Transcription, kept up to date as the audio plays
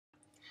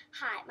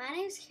Hi, my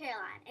name is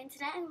Caroline, and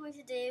today I'm going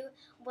to do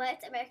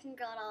What's American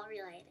Girl Doll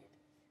Related.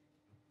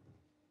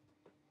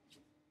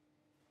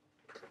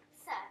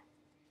 So,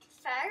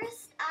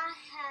 first I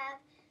have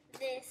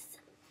this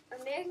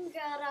American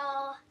Girl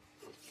Doll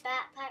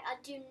backpack. I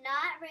do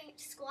not bring it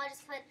to school, I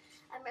just put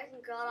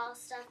American Girl Doll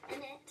stuff in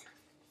it.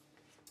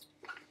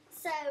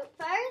 So,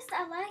 first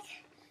I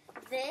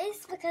like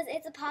this because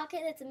it's a pocket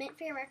that's meant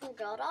for your American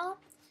Girl Doll.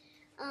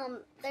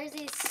 There's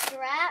these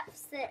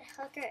straps that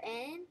hook her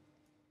in.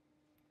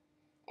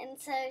 And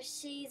so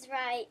she's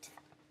right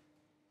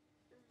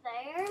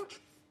there.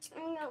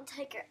 I'm going to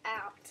take her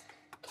out.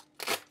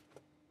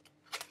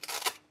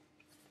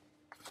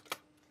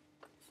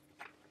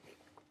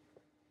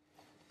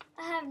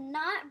 I have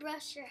not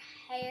brushed her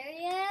hair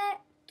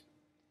yet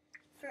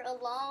for a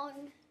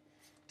long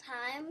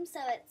time, so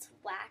it's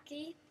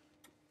wacky.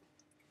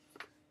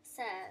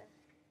 So,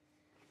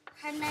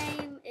 her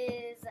name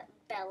is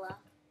Bella,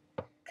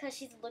 because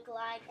she's a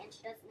lookalike and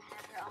she doesn't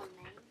have her own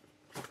name.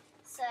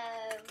 So,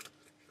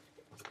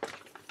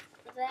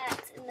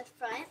 that's in the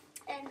front,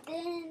 and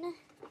then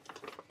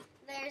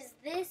there's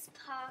this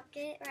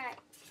pocket right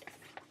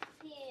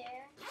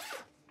here.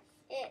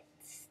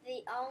 It's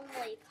the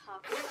only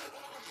pocket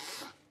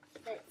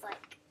that's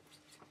like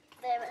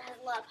there, but it has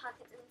a lot of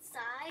pockets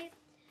inside.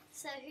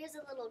 So here's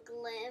a little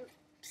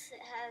glimpse.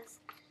 It has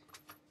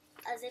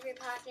a zipper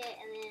pocket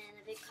and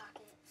then a big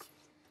pocket.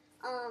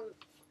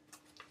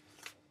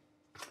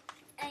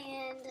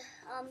 And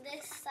on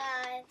this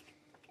side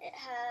it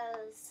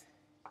has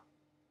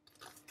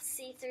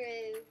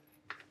see-through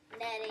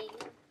netting.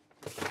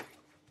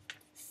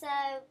 So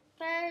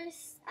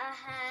first I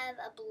have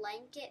a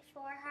blanket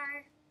for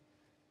her.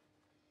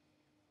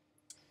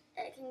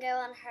 It can go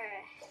on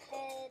her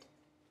head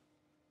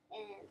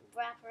and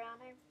wrap around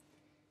her.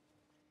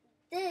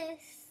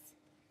 This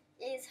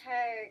is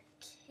her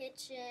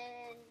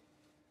kitchen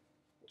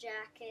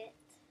jacket,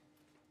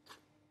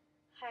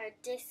 her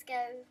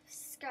disco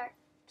skirt.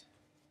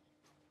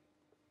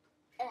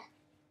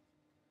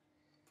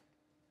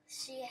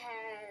 She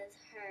has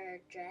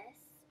her dress,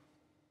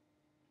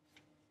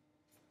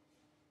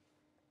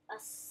 a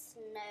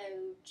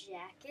snow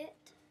jacket,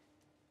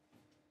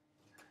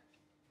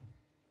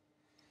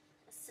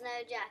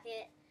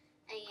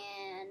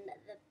 and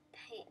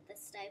the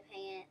snow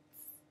pants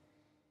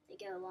that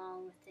go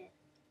along with it.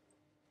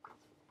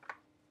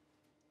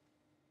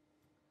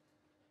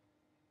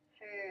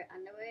 Her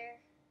underwear,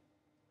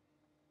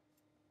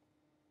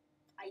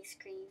 ice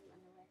cream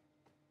underwear.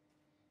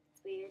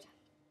 It's weird.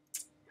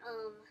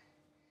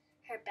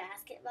 Her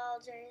basketball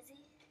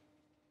jersey.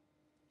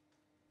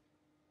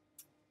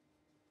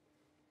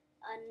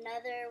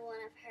 Another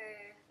one of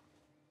her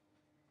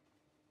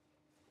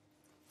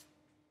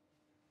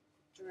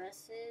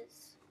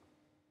dresses.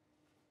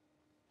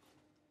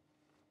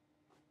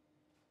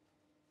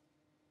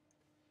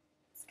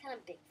 It's kind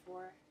of big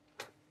for her,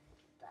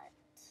 but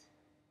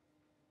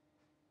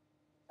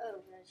oh, I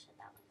gotta shut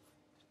that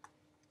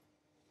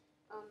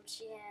one.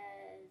 She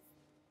has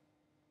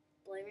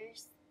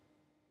bloomers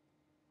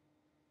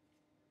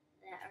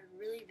that are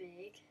really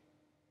big.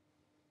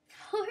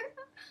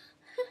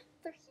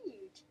 They're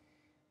huge.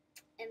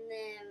 And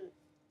then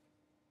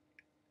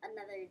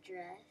another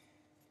dress.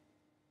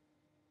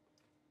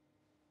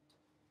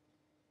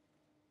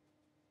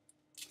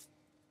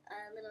 A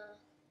little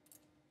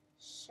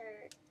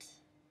shirt.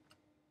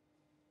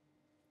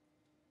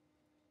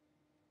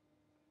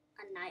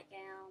 A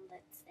nightgown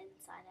that's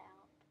inside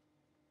out.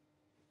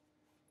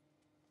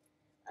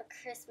 A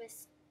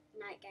Christmas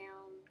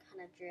nightgown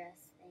kind of dress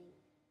thing.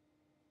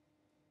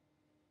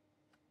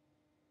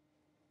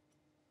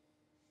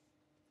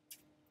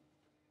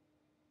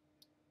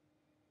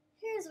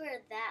 Here's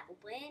where that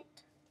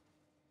went.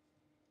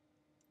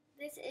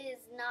 This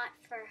is not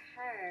for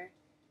her.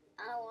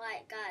 I don't know why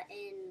it got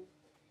in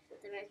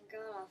the American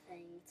Girl Doll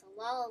thing. It's a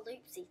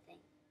Lalaloopsy thing.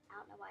 I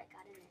don't know why it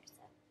got in there,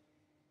 so I'm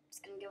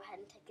just gonna go ahead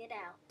and take it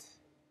out.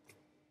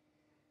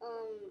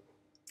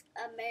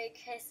 A Merry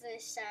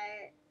Christmas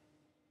shirt.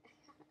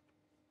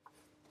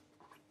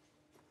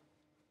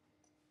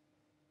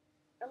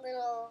 A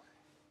little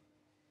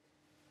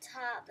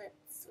top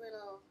that's a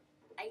little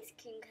ice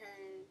cream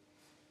cone.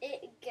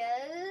 It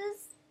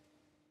goes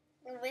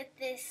with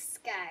this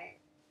skirt.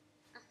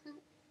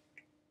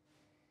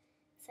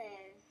 So,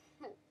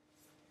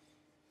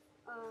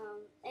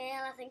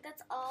 and I think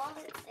that's all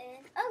that's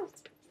in. Oh,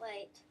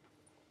 wait.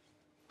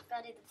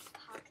 Gotta do the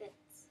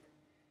pockets.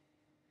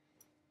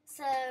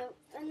 So,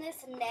 in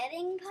this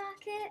netting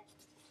pocket,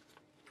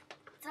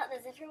 it's not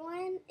the zipper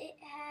one, it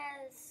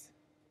has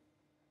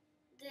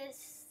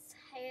this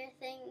hair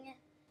thing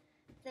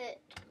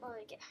that, let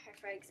me get her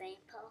for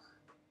example.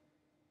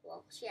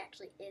 Well, she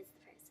actually is the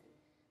person.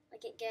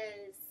 Like, it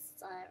goes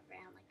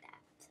around like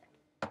that. So,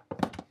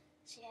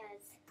 she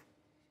has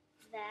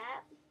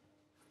that,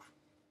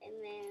 and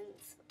then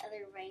some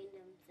other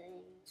random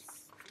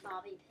things,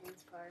 bobby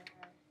pins for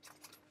her.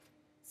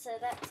 So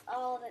that's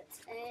all that's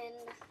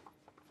in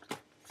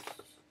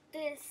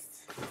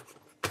this.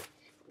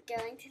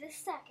 Going to the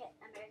second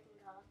American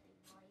Girl thing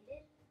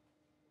related.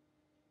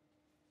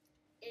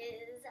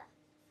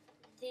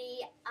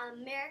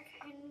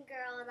 American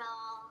Girl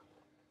doll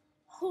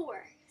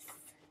horse.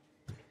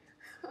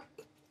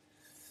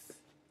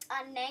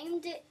 I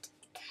named it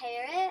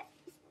Carrot.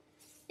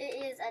 It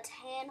is a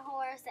tan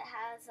horse that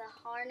has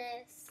a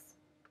harness.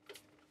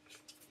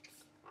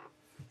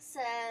 So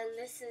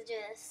this is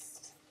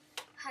just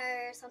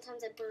her.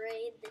 Sometimes I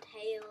braid the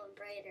tail and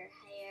braid her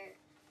hair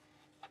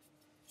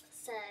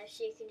so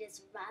she can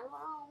just ride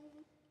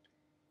along.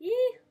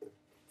 Yeah.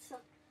 So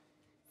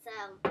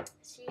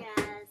she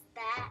has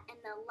that, and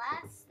the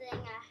last thing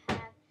I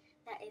have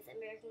that is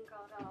American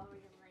Girl doll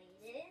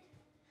related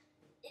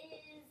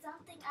is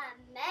something I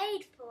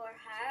made for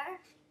her.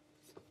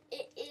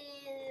 It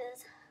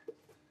is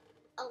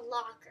a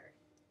locker.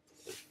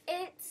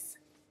 It's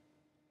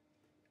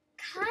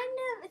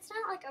it's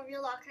not like a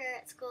real locker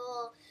at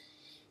school.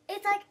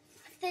 It's like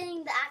a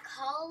thing that I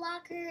call a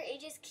locker.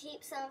 It just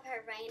keeps some of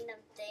her random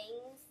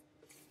things.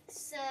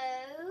 So,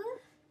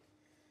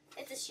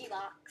 it's a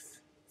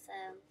shoebox. So,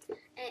 and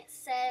it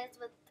says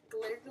with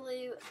glitter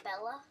glue,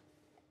 Bella.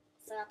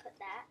 So I put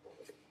that.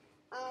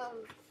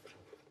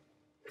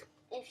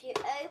 If you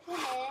open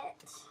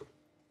it,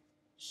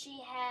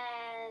 she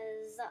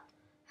has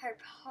her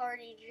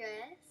party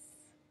dress,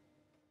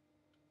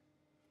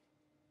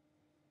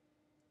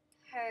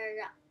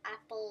 her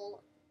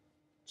apple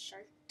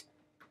shirt,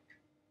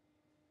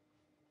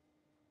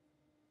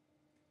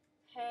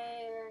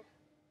 her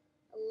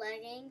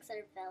leggings that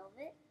are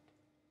velvet,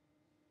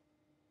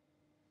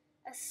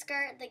 a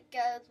skirt that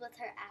goes with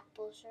her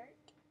apple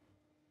shirt,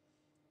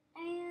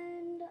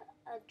 and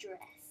a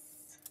dress.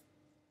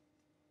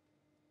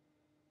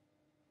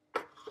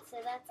 So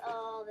that's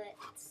all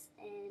that's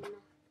in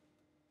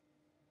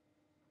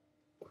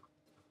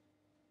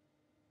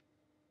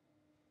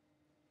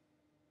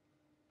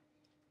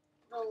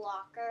the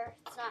locker.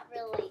 It's not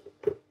really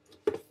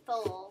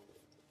full.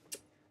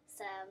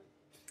 So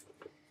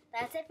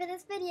that's it for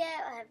this video.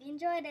 I hope you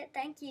enjoyed it.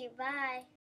 Thank you. Bye.